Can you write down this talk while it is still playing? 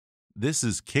This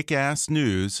is Kick-Ass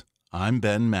News. I'm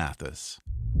Ben Mathis.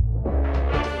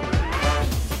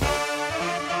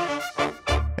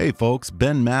 Hey folks,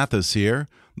 Ben Mathis here.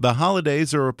 The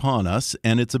holidays are upon us,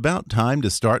 and it's about time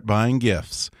to start buying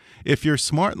gifts. If you're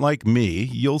smart like me,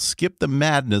 you'll skip the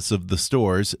madness of the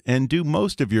stores and do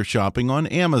most of your shopping on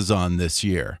Amazon this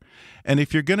year. And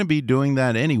if you're going to be doing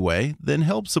that anyway, then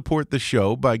help support the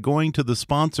show by going to the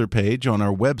sponsor page on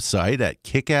our website at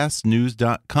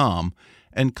kickassnews.com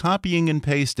and copying and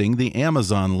pasting the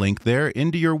Amazon link there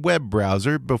into your web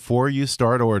browser before you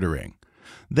start ordering.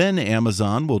 Then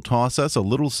Amazon will toss us a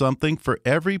little something for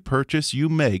every purchase you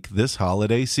make this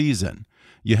holiday season.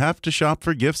 You have to shop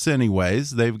for gifts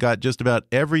anyways. They've got just about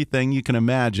everything you can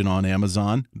imagine on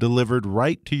Amazon delivered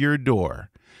right to your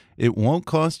door. It won't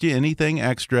cost you anything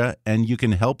extra, and you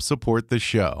can help support the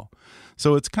show.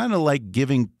 So it's kind of like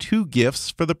giving two gifts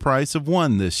for the price of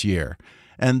one this year.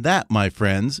 And that, my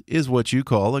friends, is what you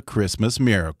call a Christmas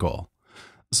miracle.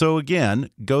 So again,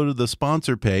 go to the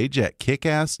sponsor page at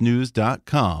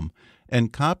kickassnews.com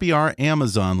and copy our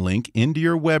Amazon link into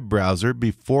your web browser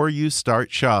before you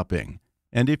start shopping.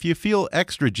 And if you feel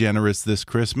extra generous this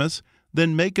Christmas,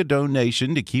 then make a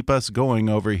donation to keep us going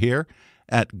over here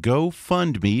at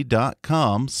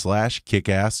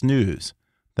gofundme.com/kickassnews.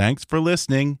 Thanks for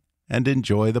listening and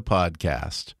enjoy the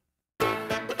podcast.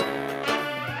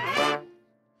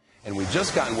 And we've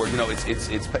just gotten word,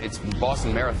 it's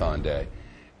Boston Marathon Day,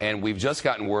 and we've just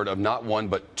gotten word of not one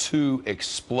but two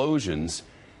explosions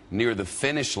near the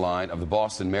finish line of the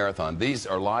Boston Marathon. These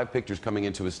are live pictures coming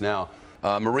into us now.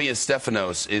 Maria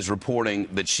Stefanos is reporting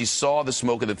that she saw the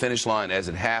smoke at the finish line as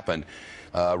it happened.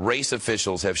 Race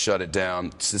officials have shut it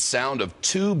down. It's the sound of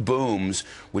two booms,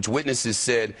 which witnesses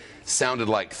said sounded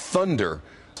like thunder.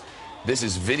 This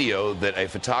is video that a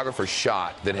photographer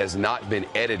shot that has not been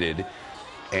edited.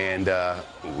 And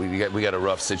we got a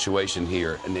rough situation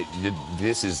here. And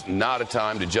this is not a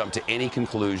time to jump to any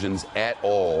conclusions at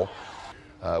all.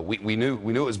 We knew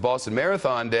it was Boston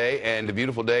Marathon Day and a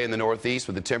beautiful day in the Northeast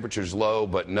with the temperatures low,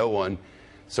 but no one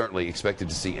certainly expected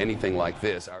to see anything like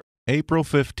this. April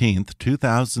 15th,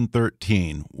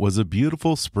 2013 was a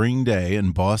beautiful spring day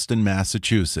in Boston,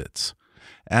 Massachusetts.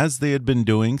 As they had been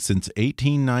doing since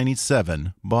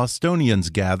 1897, Bostonians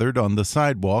gathered on the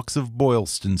sidewalks of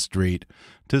Boylston Street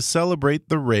to celebrate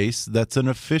the race that's an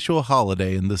official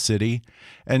holiday in the city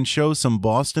and show some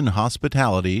Boston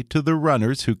hospitality to the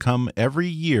runners who come every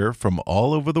year from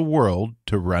all over the world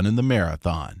to run in the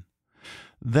marathon.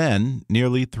 Then,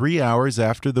 nearly 3 hours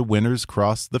after the winners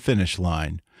crossed the finish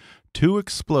line, two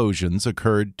explosions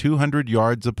occurred 200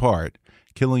 yards apart,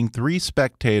 killing 3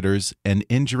 spectators and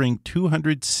injuring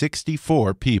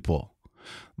 264 people.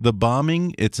 The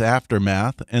bombing, its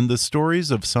aftermath, and the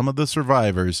stories of some of the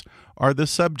survivors are the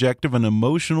subject of an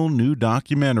emotional new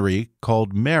documentary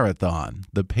called Marathon: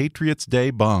 The Patriots Day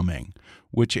Bombing,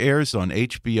 which airs on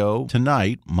HBO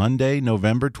tonight, Monday,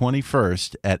 November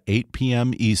 21st at 8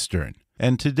 p.m. Eastern.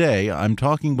 And today, I'm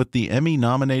talking with the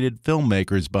Emmy-nominated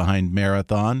filmmakers behind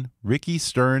Marathon, Ricki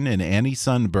Stern and Annie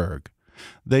Sundberg.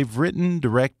 They've written,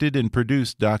 directed, and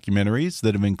produced documentaries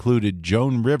that have included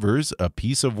Joan Rivers' A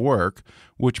Piece of Work,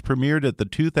 which premiered at the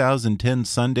 2010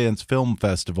 Sundance Film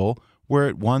Festival, where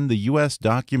it won the U.S.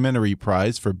 Documentary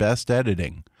Prize for Best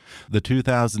Editing, the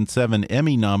 2007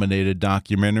 Emmy-nominated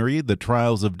documentary The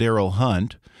Trials of Daryl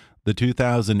Hunt, the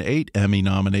 2008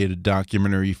 Emmy-nominated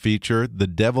documentary feature The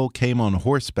Devil Came on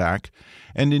Horseback,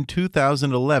 and in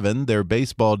 2011 their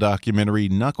baseball documentary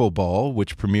Knuckleball,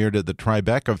 which premiered at the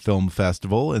Tribeca Film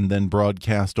Festival and then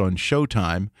broadcast on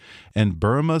Showtime, and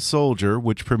Burma Soldier,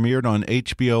 which premiered on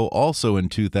HBO also in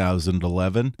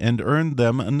 2011 and earned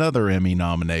them another Emmy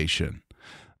nomination.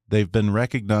 They've been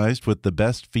recognized with the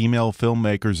Best Female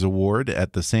Filmmakers Award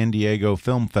at the San Diego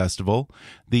Film Festival,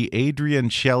 the Adrian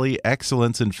Shelley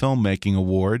Excellence in Filmmaking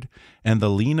Award, and the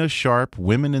Lena Sharp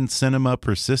Women in Cinema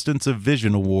Persistence of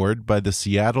Vision Award by the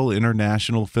Seattle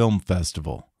International Film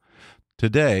Festival.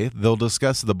 Today, they'll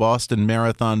discuss the Boston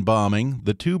Marathon bombing,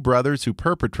 the two brothers who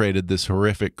perpetrated this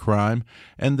horrific crime,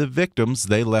 and the victims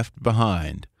they left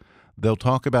behind. They'll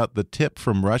talk about the tip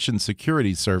from Russian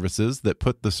security services that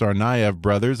put the Tsarnaev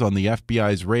brothers on the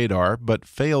FBI's radar but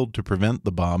failed to prevent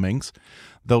the bombings.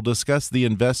 They'll discuss the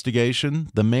investigation,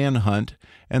 the manhunt,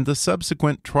 and the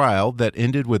subsequent trial that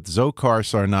ended with Dzhokhar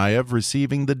Tsarnaev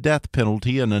receiving the death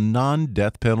penalty in a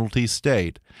non-death penalty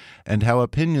state, and how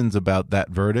opinions about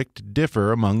that verdict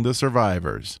differ among the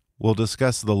survivors. We'll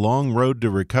discuss the long road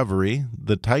to recovery,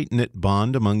 the tight-knit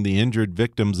bond among the injured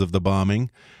victims of the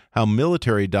bombing, how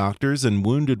military doctors and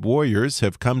wounded warriors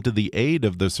have come to the aid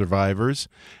of the survivors,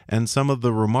 and some of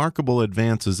the remarkable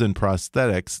advances in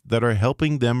prosthetics that are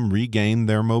helping them regain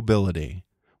their mobility.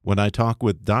 When I talk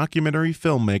with documentary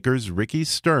filmmakers Ricki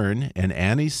Stern and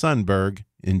Annie Sundberg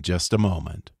in just a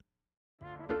moment.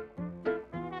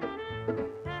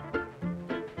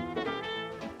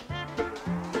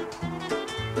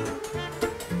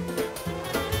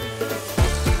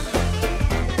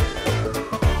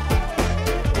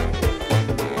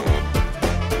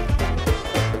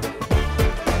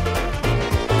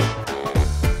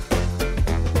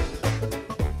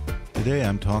 Today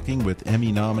I'm talking with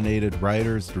Emmy-nominated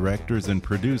writers, directors, and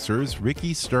producers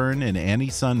Ricki Stern and Annie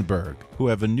Sundberg, who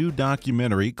have a new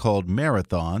documentary called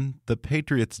Marathon, The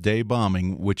Patriots Day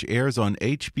Bombing, which airs on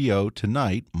HBO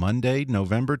tonight, Monday,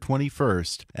 November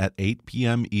 21st at 8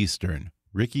 p.m. Eastern.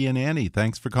 Ricki and Annie,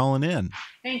 thanks for calling in.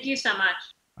 Thank you so much.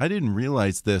 I didn't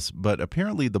realize this, but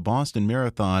apparently the Boston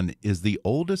Marathon is the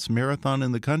oldest marathon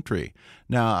in the country.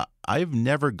 Now, I've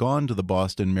never gone to the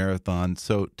Boston Marathon,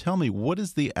 so tell me, what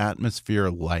is the atmosphere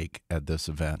like at this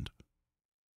event?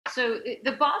 So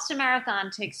the Boston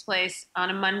Marathon takes place on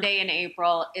a Monday in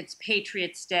April. It's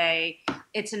Patriots Day.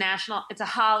 It's a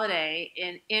holiday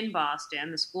in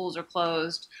Boston. The schools are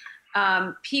closed.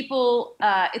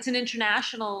 It's an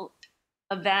international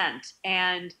event,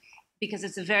 and because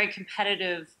it's a very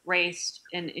competitive race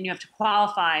and you have to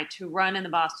qualify to run in the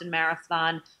Boston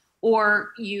Marathon,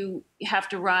 or you have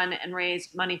to run and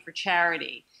raise money for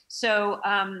charity. So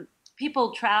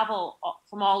people travel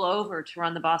from all over to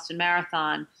run the Boston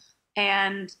Marathon.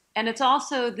 And it's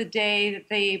also the day that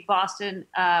the Boston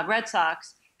Red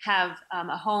Sox have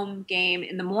a home game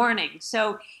in the morning.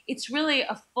 So it's really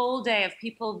a full day of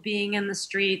people being in the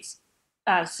streets,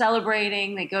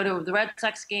 celebrating. They go to the Red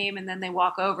Sox game and then they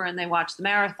walk over and they watch the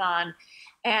marathon.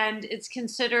 And it's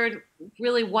considered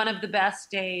really one of the best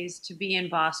days to be in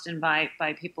Boston by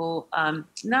people,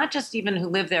 not just even who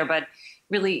live there, but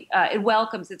really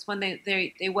it's when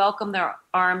they welcome their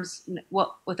arms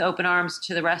with open arms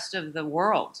to the rest of the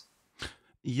world.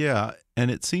 Yeah, and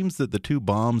it seems that the two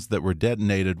bombs that were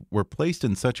detonated were placed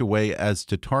in such a way as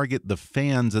to target the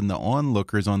fans and the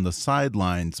onlookers on the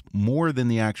sidelines more than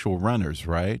the actual runners,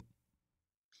 right?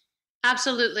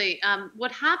 Absolutely.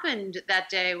 What happened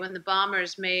that day when the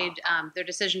bombers made their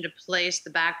decision to place the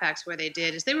backpacks where they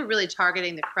did is they were really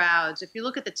targeting the crowds. If you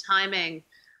look at the timing,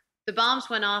 the bombs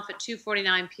went off at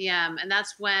 2:49 p.m., and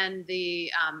that's when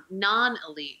the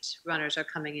non-elite runners are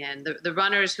coming in, the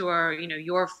runners who are,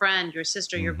 your friend, your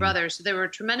sister, your brother. So there were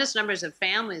tremendous numbers of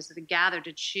families that had gathered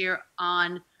to cheer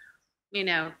on,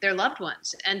 their loved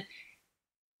ones. And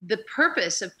the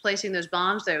purpose of placing those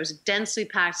bombs there was a densely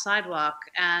packed sidewalk,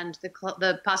 and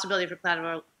the possibility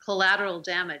for collateral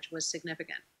damage was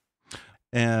significant.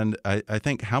 And I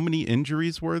think, how many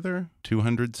injuries were there?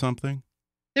 200 something?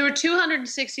 There were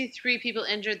 263 people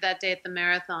injured that day at the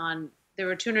marathon. There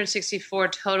were 264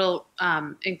 total,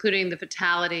 including the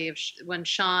fatality of when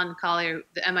Sean Collier,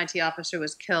 the MIT officer,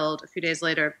 was killed a few days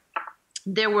later.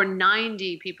 There were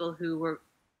 90 people who were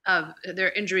their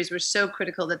injuries were so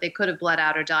critical that they could have bled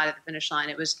out or died at the finish line.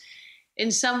 It was,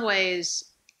 in some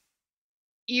ways,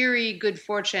 eerie good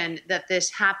fortune that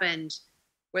this happened,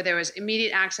 where there was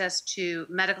immediate access to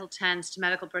medical tents, to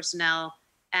medical personnel,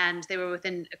 and they were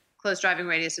within a close driving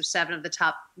radius of 7 of the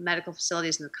top medical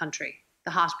facilities in the country.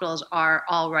 The hospitals are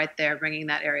all right there, ringing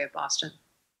that area of Boston.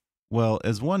 Well,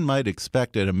 as one might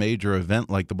expect at a major event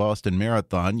like the Boston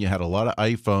Marathon, you had a lot of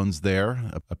iPhones there.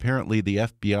 Apparently, the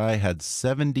FBI had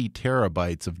 70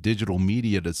 terabytes of digital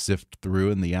media to sift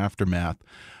through in the aftermath.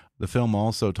 The film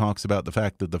also talks about the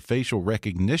fact that the facial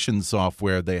recognition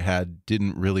software they had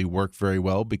didn't really work very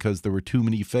well because there were too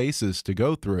many faces to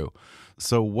go through.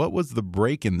 So what was the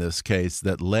break in this case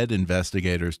that led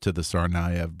investigators to the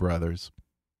Tsarnaev brothers?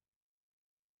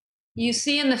 You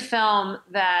see in the film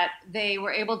that they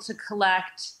were able to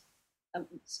collect a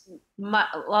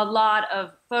lot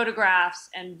of photographs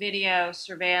and video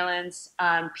surveillance.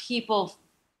 People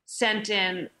sent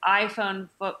in iPhone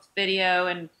video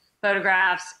and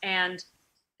photographs, and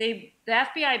the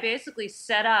FBI basically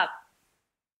set up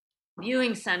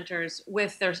viewing centers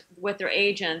with their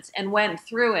agents and went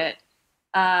through it,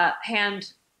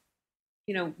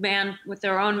 with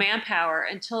their own manpower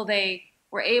until they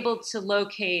were able to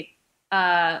locate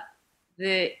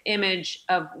the image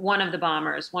of one of the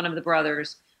bombers, one of the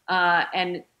brothers,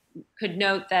 and could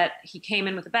note that he came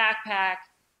in with a backpack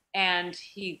and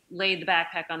he laid the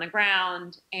backpack on the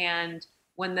ground. And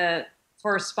when the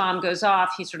first bomb goes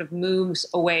off, he sort of moves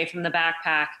away from the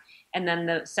backpack, and then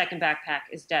the second backpack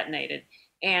is detonated.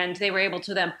 And they were able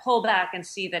to then pull back and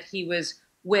see that he was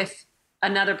with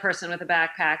another person with a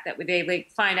backpack that they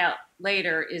find out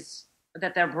later is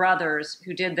that they're brothers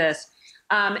who did this.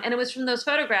 And it was from those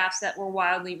photographs that were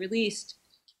widely released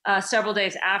several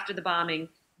days after the bombing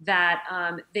that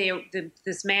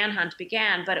this manhunt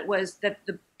began. But it was that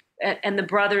the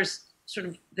brothers sort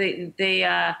of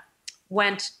they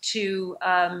went to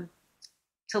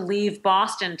leave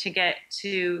Boston to get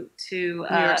to New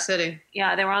York City.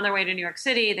 Yeah, they were on their way to New York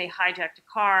City. They hijacked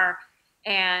a car,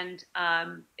 and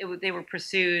they were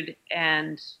pursued,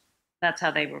 and that's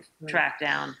how they were tracked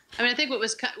down. I mean, I think what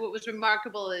was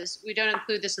remarkable is we don't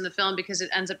include this in the film because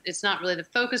it's not really the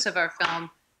focus of our film,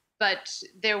 but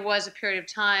there was a period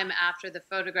of time after the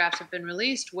photographs have been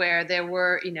released where there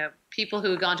were, people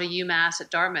who had gone to UMass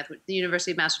at Dartmouth, the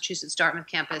University of Massachusetts Dartmouth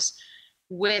campus,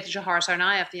 with Dzhokhar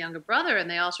Tsarnaev, the younger brother, and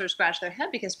they all sort of scratched their head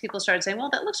because people started saying, well,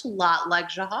 that looks a lot like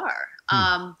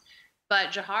Dzhokhar.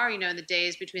 But Dzhokhar, in the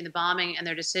days between the bombing and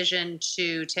their decision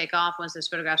to take off once those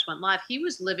photographs went live, he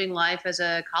was living life as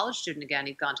a college student again.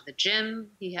 He'd gone to the gym.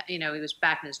 He was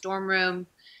back in his dorm room.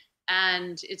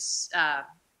 And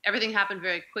everything happened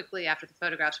very quickly after the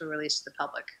photographs were released to the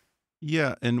public.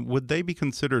 Yeah, and would they be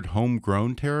considered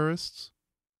homegrown terrorists?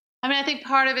 I mean, I think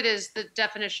part of it is the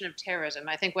definition of terrorism.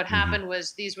 I think what happened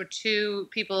was these were two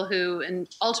people who, and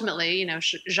ultimately,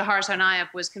 Dzhokhar Tsarnaev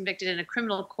was convicted in a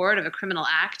criminal court of a criminal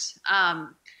act.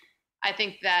 I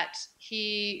think that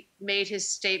he made his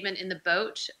statement in the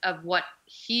boat of what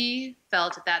he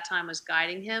felt at that time was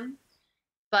guiding him.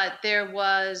 But there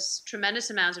was tremendous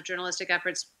amounts of journalistic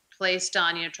efforts placed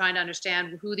on, trying to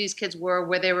understand who these kids were,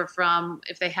 where they were from,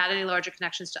 if they had any larger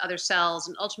connections to other cells.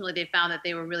 And ultimately they found that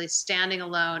they were really standing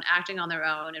alone, acting on their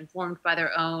own, informed by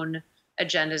their own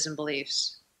agendas and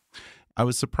beliefs. I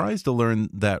was surprised to learn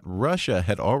that Russia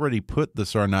had already put the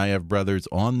Tsarnaev brothers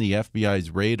on the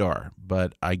FBI's radar,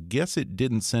 but I guess it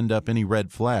didn't send up any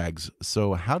red flags.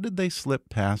 So how did they slip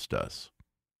past us?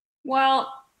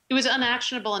 Well, it was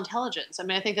unactionable intelligence. I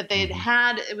mean, I think that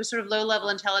it was sort of low-level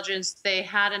intelligence. They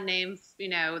had a name,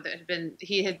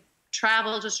 he had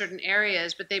traveled to certain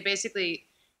areas, but they basically,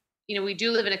 we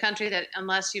do live in a country that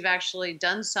unless you've actually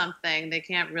done something,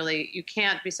 you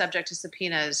can't be subject to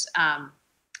subpoenas.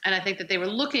 And I think that they were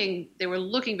looking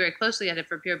very closely at it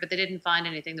for a period, but they didn't find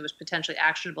anything that was potentially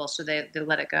actionable, so they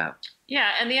let it go. Yeah,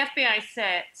 and the FBI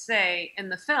say in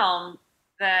the film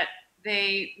that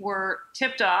they were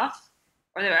tipped off,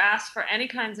 or they were asked for any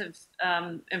kinds of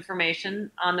information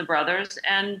on the brothers,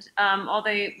 and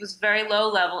it was very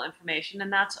low-level information,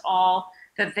 and that's all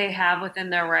that they have within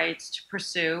their rights to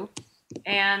pursue,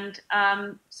 and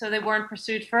so they weren't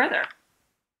pursued further.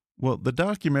 Well, the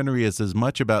documentary is as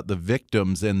much about the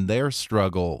victims and their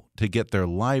struggle to get their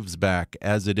lives back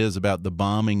as it is about the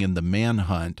bombing and the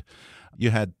manhunt.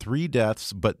 You had 3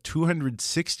 deaths, but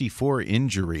 264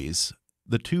 injuries.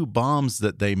 The 2 bombs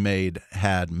that they made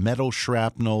had metal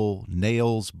shrapnel,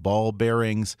 nails, ball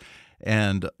bearings,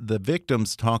 and the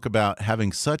victims talk about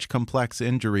having such complex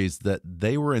injuries that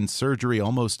they were in surgery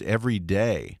almost every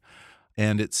day.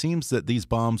 And it seems that these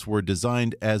bombs were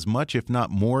designed as much, if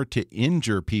not more, to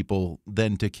injure people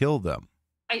than to kill them.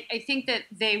 I think that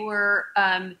they were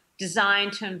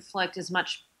designed to inflict as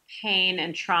much pain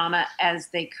and trauma as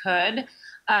they could.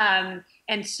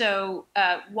 And so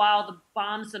while the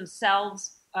bombs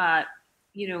themselves, the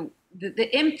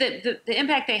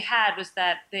impact they had was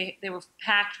that they were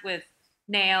packed with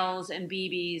nails and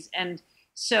BBs. And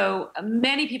so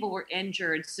many people were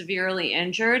injured, severely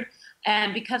injured.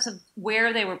 And because of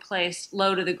where they were placed,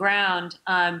 low to the ground,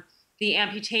 the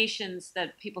amputations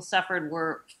that people suffered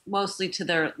were mostly to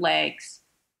their legs.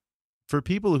 For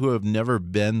people who have never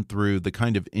been through the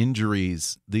kind of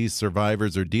injuries these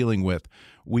survivors are dealing with,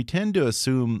 we tend to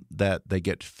assume that they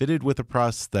get fitted with a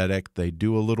prosthetic, they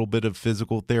do a little bit of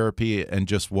physical therapy, and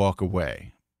just walk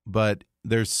away. But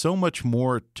there's so much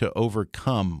more to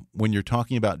overcome when you're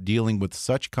talking about dealing with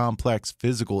such complex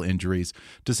physical injuries,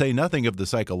 to say nothing of the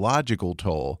psychological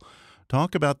toll.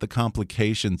 Talk about the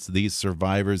complications these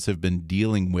survivors have been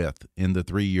dealing with in the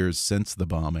 3 years since the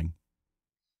bombing.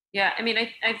 Yeah, I mean,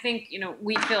 I think,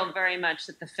 we feel very much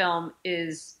that the film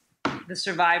is the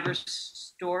survivors'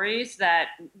 stories, that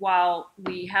while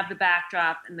we have the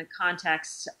backdrop and the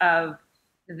context of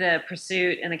the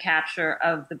pursuit and the capture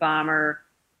of the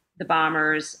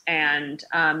bombers and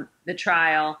the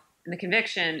trial and the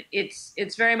conviction,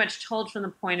 it's very much told from the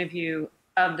point of view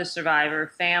of the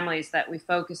survivor families that we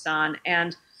focus on.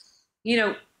 And,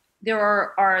 there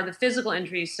are the physical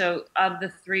injuries. So of the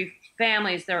 3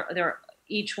 families,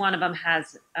 each one of them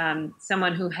has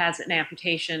someone who has an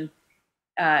amputation,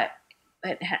 but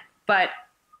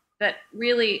that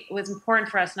really was important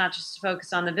for us not just to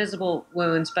focus on the visible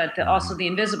wounds, but also the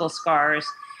invisible scars,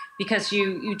 because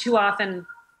you too often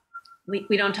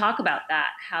we don't talk about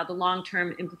that, how the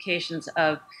long-term implications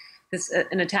of this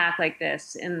an attack like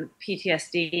this in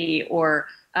PTSD or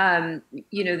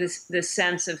this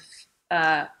sense of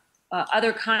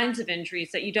other kinds of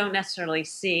injuries that you don't necessarily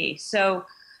see. So,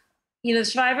 the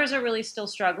survivors are really still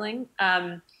struggling.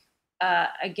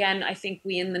 Again, I think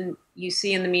you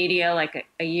see in the media like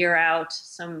a year out,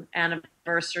 some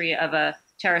anniversary of a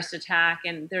terrorist attack,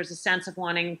 and there's a sense of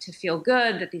wanting to feel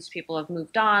good that these people have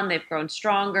moved on, they've grown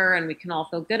stronger, and we can all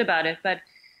feel good about it. But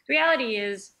the reality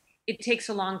is, it takes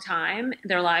a long time.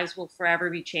 Their lives will forever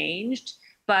be changed.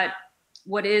 But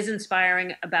what is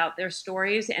inspiring about their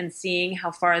stories and seeing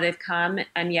how far they've come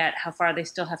and yet how far they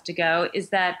still have to go is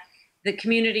that the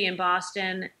community in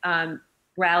Boston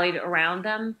rallied around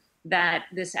them, that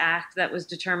this act that was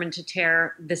determined to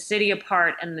tear the city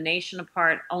apart and the nation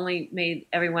apart only made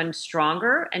everyone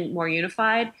stronger and more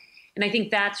unified. And I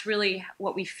think that's really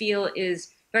what we feel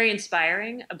is very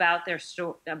inspiring about their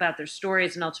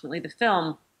stories and ultimately the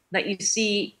film, that you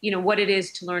see, what it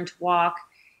is to learn to walk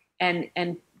and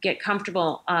get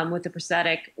comfortable with the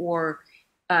prosthetic, or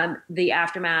the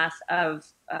aftermath of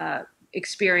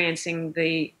experiencing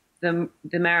the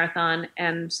marathon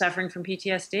and suffering from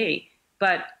PTSD.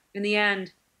 But in the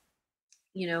end,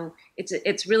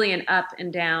 it's really an up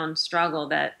and down struggle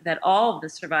that all of the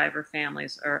survivor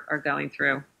families are going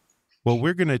through. Well,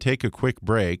 we're going to take a quick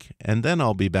break, and then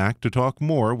I'll be back to talk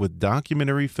more with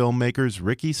documentary filmmakers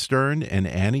Ricki Stern and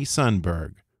Annie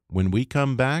Sundberg when we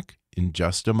come back in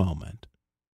just a moment.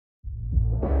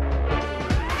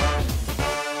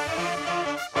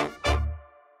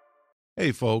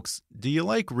 Hey folks, do you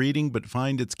like reading but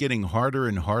find it's getting harder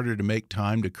and harder to make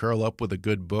time to curl up with a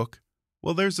good book?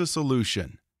 Well, there's a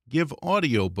solution. Give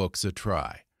audiobooks a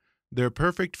try. They're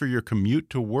perfect for your commute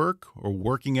to work or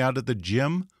working out at the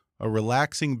gym, a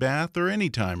relaxing bath, or any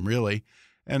time really.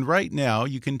 And right now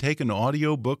you can take an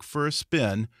audiobook for a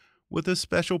spin with a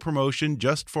special promotion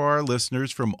just for our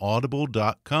listeners from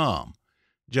audible.com.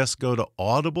 Just go to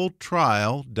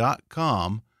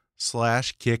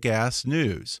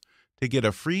audibletrial.com/kickassnews to get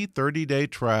a free 30-day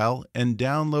trial and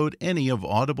download any of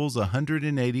Audible's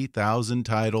 180,000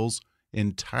 titles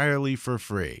entirely for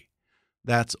free.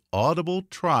 That's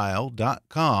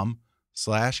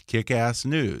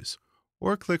audibletrial.com/kickassnews.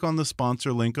 Or click on the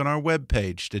sponsor link on our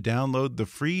webpage to download the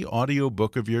free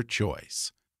audiobook of your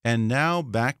choice. And now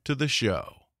back to the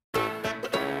show. I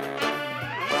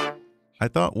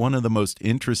thought one of the most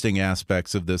interesting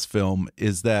aspects of this film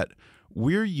is that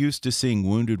we're used to seeing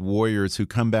wounded warriors who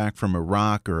come back from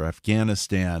Iraq or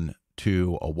Afghanistan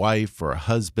to a wife or a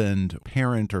husband,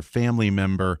 parent or family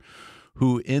member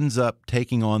who ends up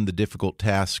taking on the difficult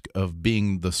task of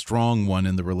being the strong one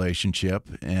in the relationship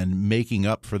and making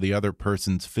up for the other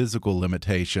person's physical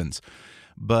limitations.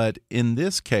 But in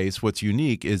this case, what's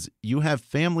unique is you have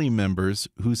family members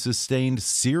who sustained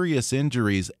serious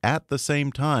injuries at the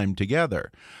same time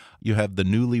together. You have the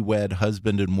newlywed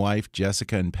husband and wife,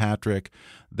 Jessica and Patrick.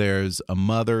 There's a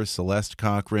mother, Celeste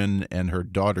Cochran, and her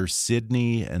daughter,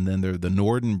 Sydney. And then there are the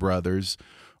Norden brothers,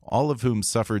 all of whom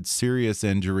suffered serious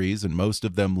injuries, and most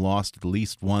of them lost at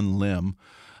least one limb.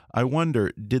 I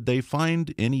wonder, did they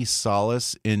find any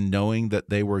solace in knowing that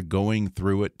they were going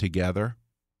through it together?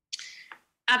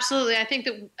 Absolutely. I think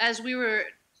that as we were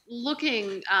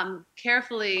looking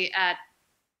carefully at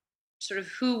sort of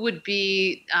who would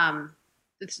be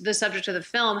the subject of the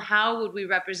film, how would we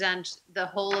represent the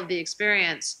whole of the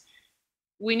experience,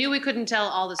 we knew we couldn't tell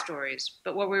all the stories.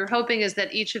 But what we were hoping is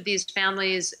that each of these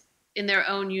families, in their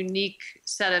own unique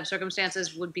set of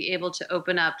circumstances, would be able to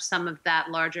open up some of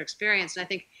that larger experience. And I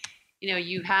think,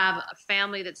 you have a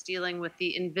family that's dealing with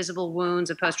the invisible wounds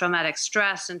of post-traumatic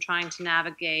stress and trying to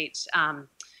navigate,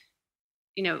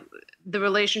 the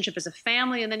relationship as a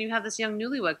family. And then you have this young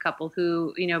newlywed couple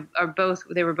who,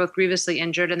 they were both grievously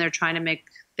injured, and they're trying to make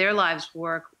their lives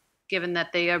work, given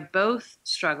that they are both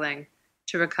struggling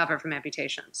to recover from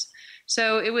amputations.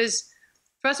 So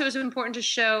for us, it was important to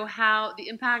show how the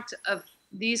impact of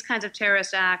these kinds of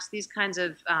terrorist acts, these kinds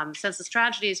of senseless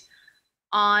tragedies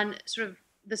on sort of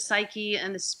the psyche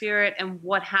and the spirit, and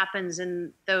what happens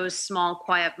in those small,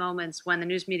 quiet moments when the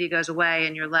news media goes away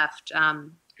and you're left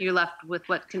with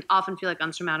what can often feel like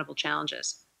unsurmountable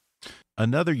challenges.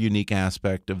 Another unique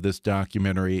aspect of this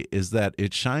documentary is that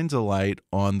it shines a light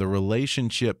on the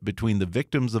relationship between the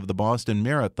victims of the Boston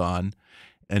Marathon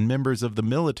and members of the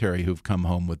military who've come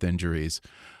home with injuries.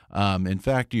 In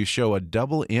fact, you show a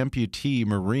double amputee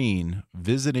Marine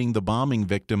visiting the bombing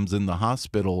victims in the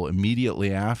hospital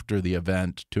immediately after the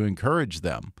event to encourage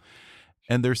them.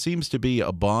 And there seems to be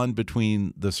a bond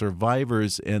between the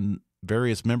survivors and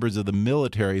various members of the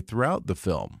military throughout the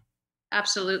film.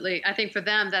 Absolutely. I think for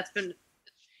them,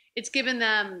 it's given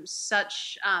them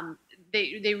such,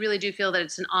 they really do feel that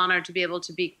it's an honor to be able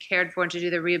to be cared for and to do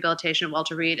the rehabilitation at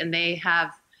Walter Reed. And they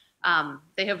have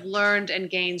learned and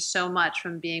gained so much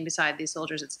from being beside these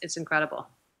soldiers. It's incredible.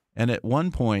 And at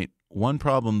one point, one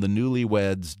problem the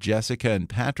newlyweds Jessica and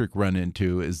Patrick run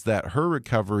into is that her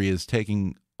recovery is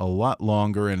taking a lot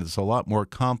longer and it's a lot more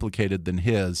complicated than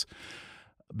his,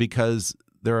 because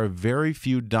there are very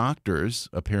few doctors,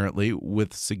 apparently,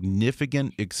 with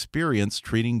significant experience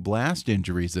treating blast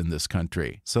injuries in this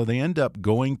country. So they end up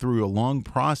going through a long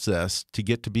process to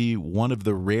get to be one of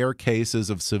the rare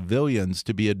cases of civilians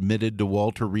to be admitted to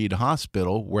Walter Reed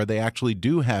Hospital, where they actually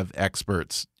do have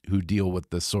experts who deal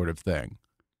with this sort of thing.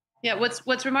 Yeah,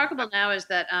 what's remarkable now is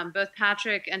that both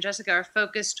Patrick and Jessica are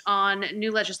focused on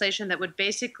new legislation that would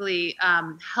basically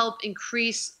help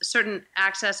increase certain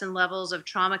access and levels of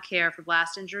trauma care for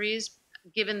blast injuries.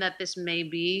 Given that this may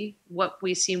be what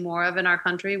we see more of in our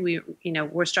country,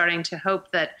 we're starting to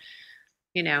hope that,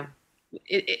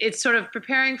 it's sort of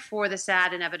preparing for the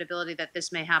sad inevitability that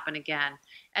this may happen again.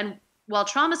 And while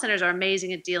trauma centers are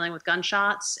amazing at dealing with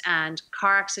gunshots and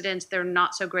car accidents, they're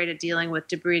not so great at dealing with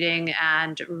debriding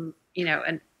and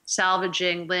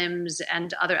salvaging limbs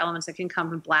and other elements that can come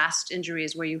from blast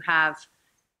injuries, where you have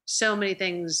so many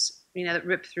things, that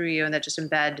rip through you and that just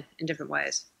embed in different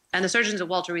ways. And the surgeons at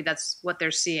Walter Reed, that's what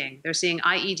they're seeing. They're seeing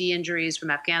IED injuries from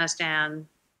Afghanistan,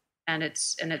 and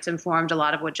it's informed a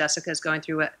lot of what Jessica is going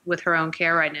through with her own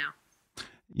care right now.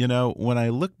 When I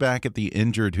look back at the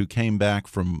injured who came back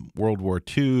from World War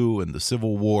II and the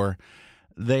Civil War,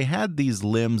 they had these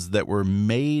limbs that were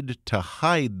made to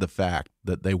hide the fact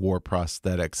that they wore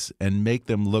prosthetics and make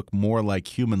them look more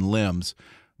like human limbs,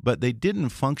 but they didn't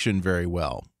function very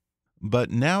well.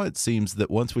 But now it seems that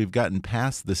once we've gotten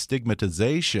past the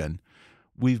stigmatization,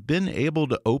 we've been able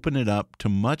to open it up to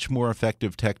much more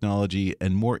effective technology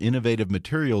and more innovative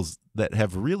materials that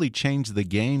have really changed the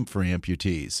game for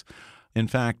amputees. In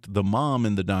fact, the mom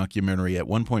in the documentary at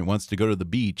one point wants to go to the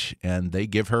beach, and they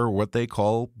give her what they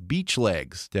call beach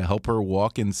legs to help her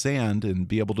walk in sand and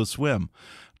be able to swim.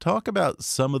 Talk about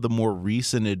some of the more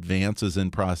recent advances in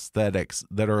prosthetics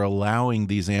that are allowing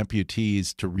these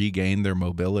amputees to regain their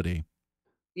mobility.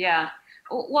 Yeah.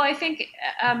 Well, I think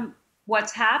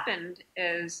what's happened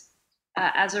is,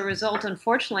 as a result,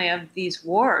 unfortunately, of these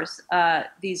wars,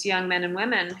 these young men and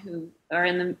women who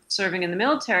are serving in the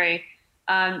military,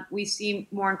 we see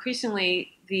more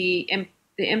increasingly the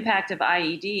impact of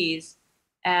IEDs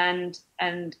and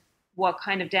what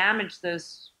kind of damage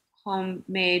those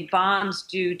homemade bombs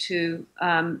do to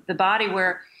the body,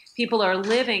 where people are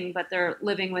living, but they're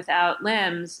living without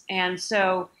limbs. And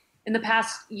so in the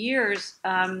past years,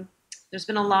 there's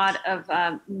been a lot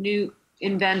of new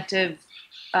inventive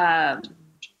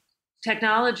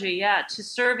technology, to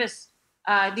service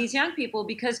these young people,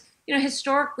 because,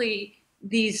 historically,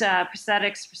 these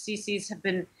prosthetics, prostheses, have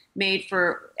been made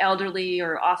for elderly,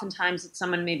 or oftentimes it's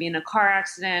someone maybe in a car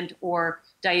accident or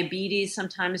diabetes.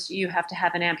 Sometimes you have to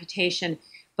have an amputation.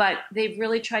 But they've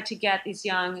really tried to get these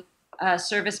young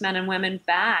servicemen and women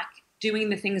back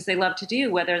doing the things they love to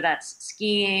do, whether that's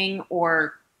skiing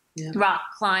or rock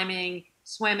climbing,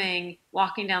 swimming,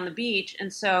 walking down the beach.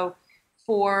 And so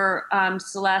for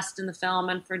Celeste in the film,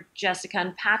 and for Jessica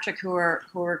and Patrick who are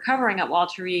recovering at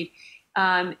Walter Reed,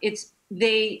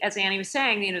 they, as Annie was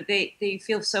saying, they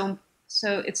feel so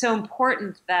it's so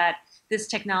important that this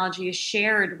technology is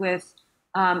shared with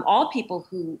all people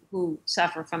who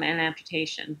suffer from an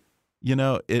amputation.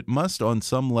 It must, on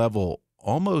some level,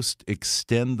 almost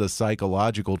extend the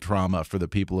psychological trauma for the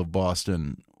people of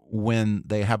Boston when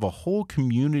they have a whole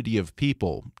community of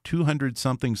people,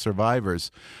 200-something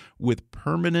survivors, with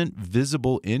permanent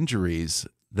visible injuries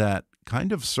that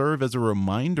kind of serve as a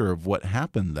reminder of what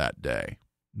happened that day.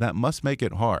 That must make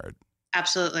it hard.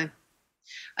 Absolutely.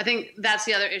 I think that's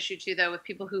the other issue, too, though, with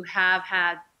people who have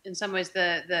had, in some ways,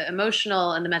 the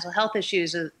emotional and the mental health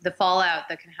issues, the fallout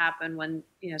that can happen when,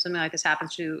 something like this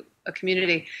happens to a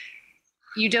community.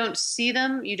 You don't see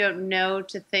them. You don't know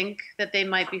to think that they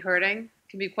might be hurting. It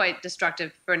can be quite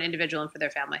destructive for an individual and for their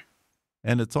family.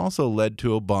 And it's also led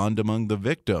to a bond among the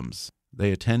victims.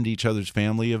 They attend each other's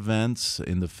family events.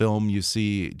 In the film, you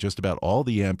see just about all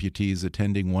the amputees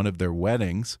attending one of their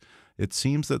weddings. It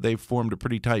seems that they've formed a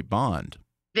pretty tight bond.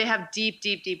 they have deep,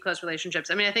 deep, deep close relationships.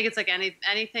 I mean, I think it's like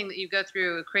anything that you go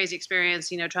through a crazy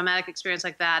experience, traumatic experience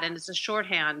like that, and it's a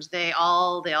shorthand. They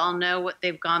all know what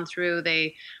they've gone through.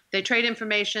 They trade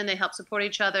information. They help support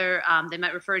each other. They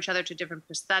might refer each other to different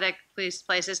prosthetic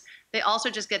places. They also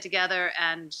just get together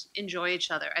and enjoy each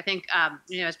other. I think,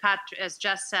 as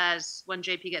Jess says, when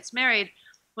JP gets married,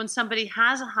 when somebody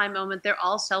has a high moment, they're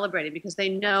all celebrating because they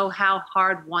know how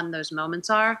hard won those moments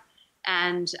are,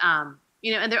 and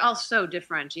and they're all so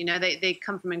different. They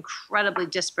come from incredibly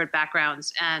disparate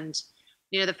backgrounds. And,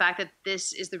 the fact that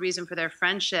this is the reason for their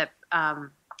friendship,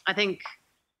 I think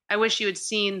I wish you had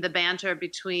seen the banter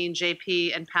between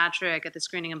JP and Patrick at the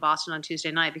screening in Boston on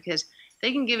Tuesday night, because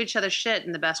they can give each other shit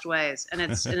in the best ways. And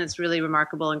it's really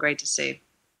remarkable and great to see.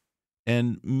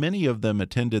 And many of them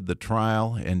attended the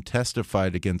trial and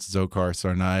testified against Dzhokhar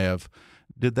Tsarnaev.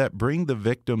 Did that bring the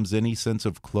victims any sense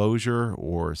of closure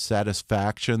or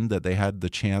satisfaction that they had the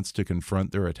chance to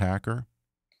confront their attacker?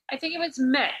 I think it was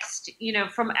mixed.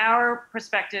 From our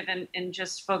perspective and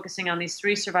just focusing on these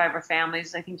 3 survivor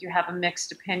families, I think you have a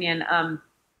mixed opinion.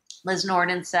 Liz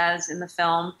Norden says in the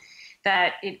film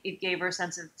that it gave her a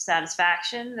sense of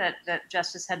satisfaction that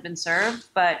justice had been served,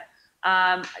 but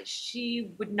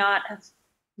she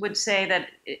would say that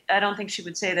I don't think she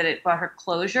would say that it brought her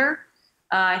closure.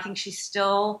 I think she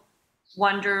still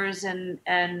wonders and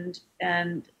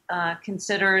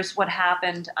considers what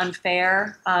happened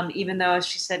unfair, even though, as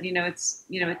she said,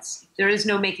 there is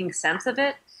no making sense of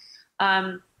it.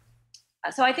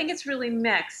 So I think it's really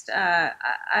mixed.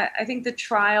 I think the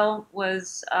trial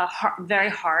was very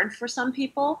hard for some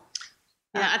people.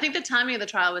 Yeah, I think the timing of the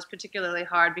trial was particularly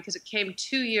hard because it came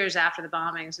 2 years after the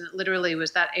bombings, and it literally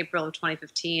was that April of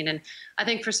 2015. And I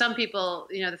think for some people,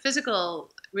 the physical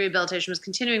rehabilitation was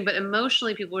continuing, but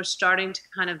emotionally people were starting to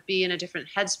kind of be in a different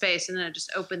headspace, and then it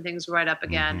just opened things right up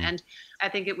again. Mm-hmm. And I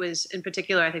think it was, in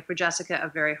particular, I think for Jessica, a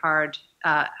very hard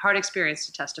experience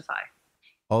to testify.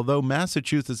 Although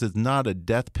Massachusetts is not a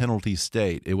death penalty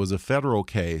state, it was a federal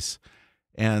case,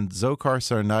 and Dzhokhar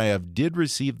Tsarnaev did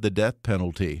receive the death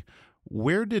penalty.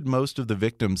 Where did most of the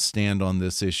victims stand on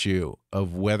this issue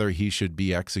of whether he should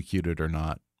be executed or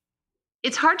not?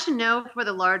 It's hard to know for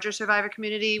the larger survivor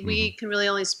community. Mm-hmm. We can really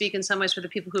only speak in some ways for the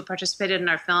people who participated in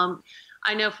our film.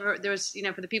 I know for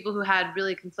the people who had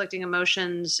really conflicting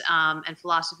emotions and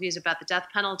philosophies about the death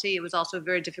penalty, it was also a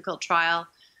very difficult trial.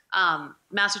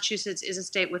 Massachusetts is a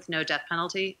state with no death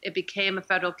penalty. It became a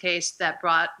federal case that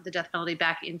brought the death penalty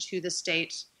back into the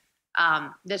state.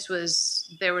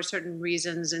 There were certain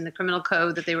reasons in the criminal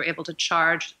code that they were able to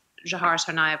charge Dzhokhar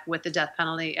Tsarnaev with the death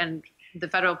penalty, and the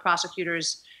federal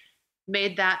prosecutors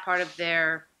made that part of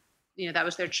their, that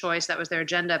was their choice, that was their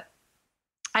agenda.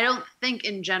 I don't think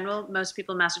in general most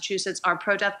people in Massachusetts are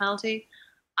pro-death penalty.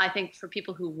 I think for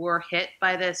people who were hit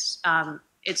by this,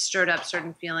 it stirred up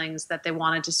certain feelings that they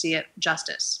wanted to see it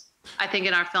justice. I think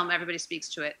in our film everybody speaks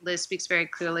to it. Liz speaks very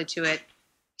clearly to it.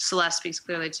 Celeste speaks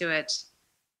clearly to it.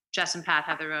 Jess and Pat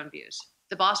have their own views.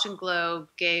 The Boston Globe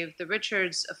gave the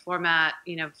Richards a format,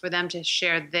 for them to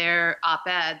share their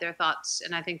op-ed, their thoughts.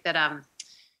 And I think that,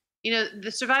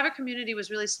 the survivor community was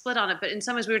really split on it. But in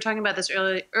some ways, we were talking about this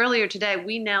earlier today.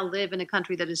 We now live in a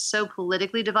country that is so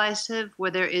politically divisive,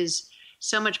 where there is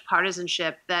so much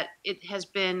partisanship, that it has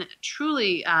been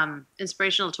truly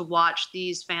inspirational to watch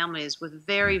these families with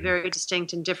very, very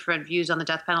distinct and different views on the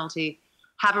death penalty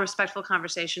have a respectful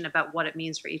conversation about what it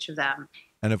means for each of them.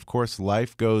 And of course,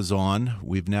 life goes on.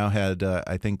 We've now had,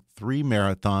 I think, 3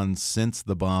 marathons since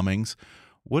the bombings.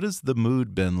 What has the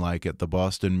mood been like at the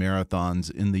Boston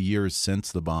marathons in the years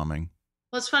since the bombing?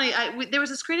 Well, it's funny. There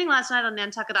was a screening last night on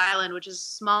Nantucket Island, which is a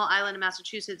small island in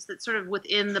Massachusetts that's sort of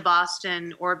within the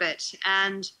Boston orbit.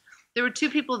 And there were 2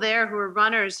 people there who were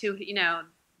runners who,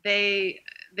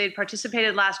 they'd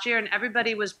participated last year, and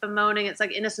everybody was bemoaning it's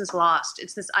like innocence lost.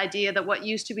 It's this idea that what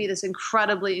used to be this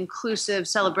incredibly inclusive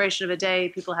celebration of a day,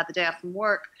 people had the day off from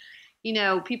work.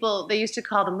 They used to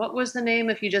call them, what was the name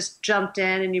if you just jumped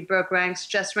in and you broke ranks,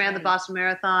 just ran the Boston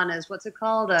Marathon as, what's it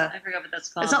called? I forgot what that's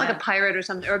called. It's not like a pirate or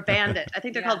something, or a bandit. I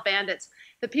think they're called bandits.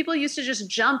 The people used to just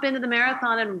jump into the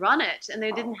marathon and run it, and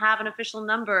they didn't have an official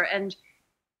number. And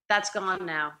that's gone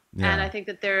now. Yeah. And I think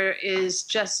that there is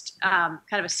just kind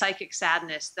of a psychic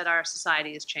sadness that our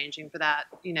society is changing for that,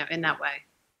 in that way.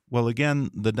 Well,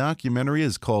 again, the documentary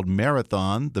is called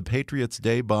Marathon, The Patriots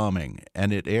Day Bombing,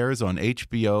 and it airs on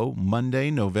HBO Monday,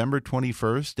 November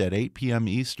 21st at 8 p.m.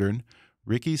 Eastern.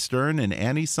 Ricki Stern and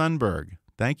Annie Sundberg,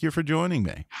 thank you for joining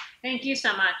me. Thank you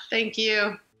so much. Thank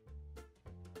you.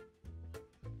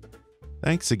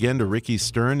 Thanks again to Ricki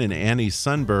Stern and Annie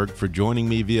Sundberg for joining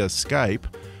me via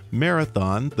Skype.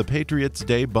 Marathon, The Patriots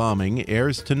Day Bombing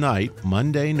airs tonight,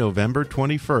 Monday, November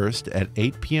 21st at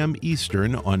 8 p.m.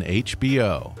 Eastern on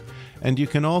HBO. And you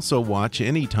can also watch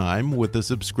anytime with a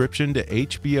subscription to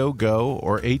HBO Go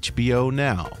or HBO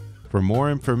Now. For more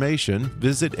information,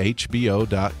 visit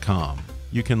HBO.com.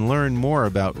 You can learn more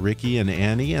about Ricki and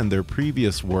Annie and their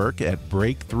previous work at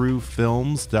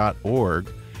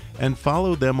breakthroughfilms.org and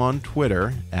follow them on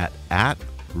Twitter at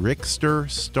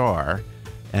 @RicksterStar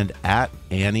and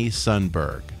 @Annie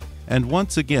Sundberg. And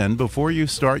once again, before you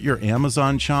start your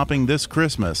Amazon shopping this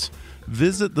Christmas,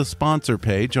 visit the sponsor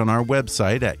page on our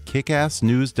website at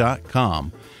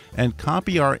kickassnews.com and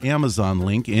copy our Amazon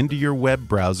link into your web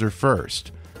browser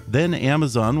first. Then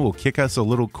Amazon will kick us a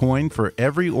little coin for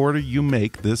every order you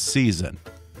make this season.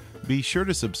 Be sure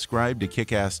to subscribe to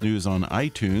Kick-Ass News on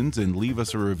iTunes and leave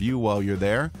us a review while you're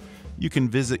there. You can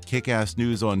visit Kick-Ass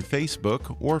News on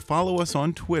Facebook or follow us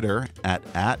on Twitter at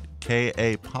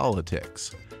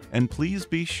 @KAPolitics. And please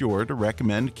be sure to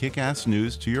recommend Kick-Ass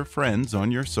News to your friends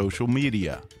on your social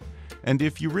media. And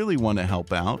if you really want to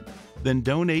help out, then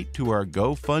donate to our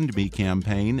GoFundMe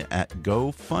campaign at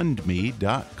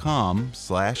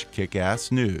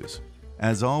gofundme.com/kickassnews.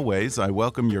 As always, I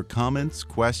welcome your comments,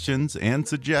 questions, and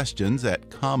suggestions at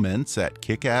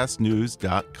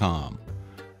comments@kickassnews.com.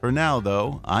 For now,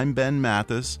 though, I'm Ben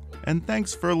Mathis, and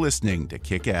thanks for listening to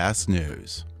Kick-Ass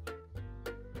News.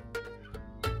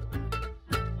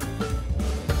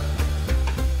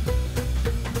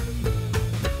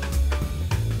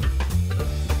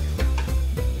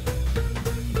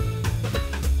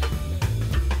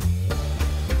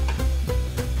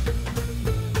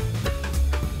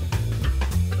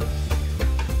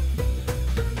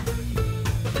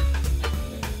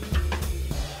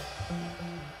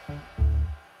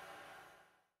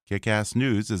 Kick-Ass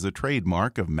News is a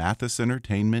trademark of Mathis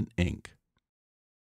Entertainment, Inc.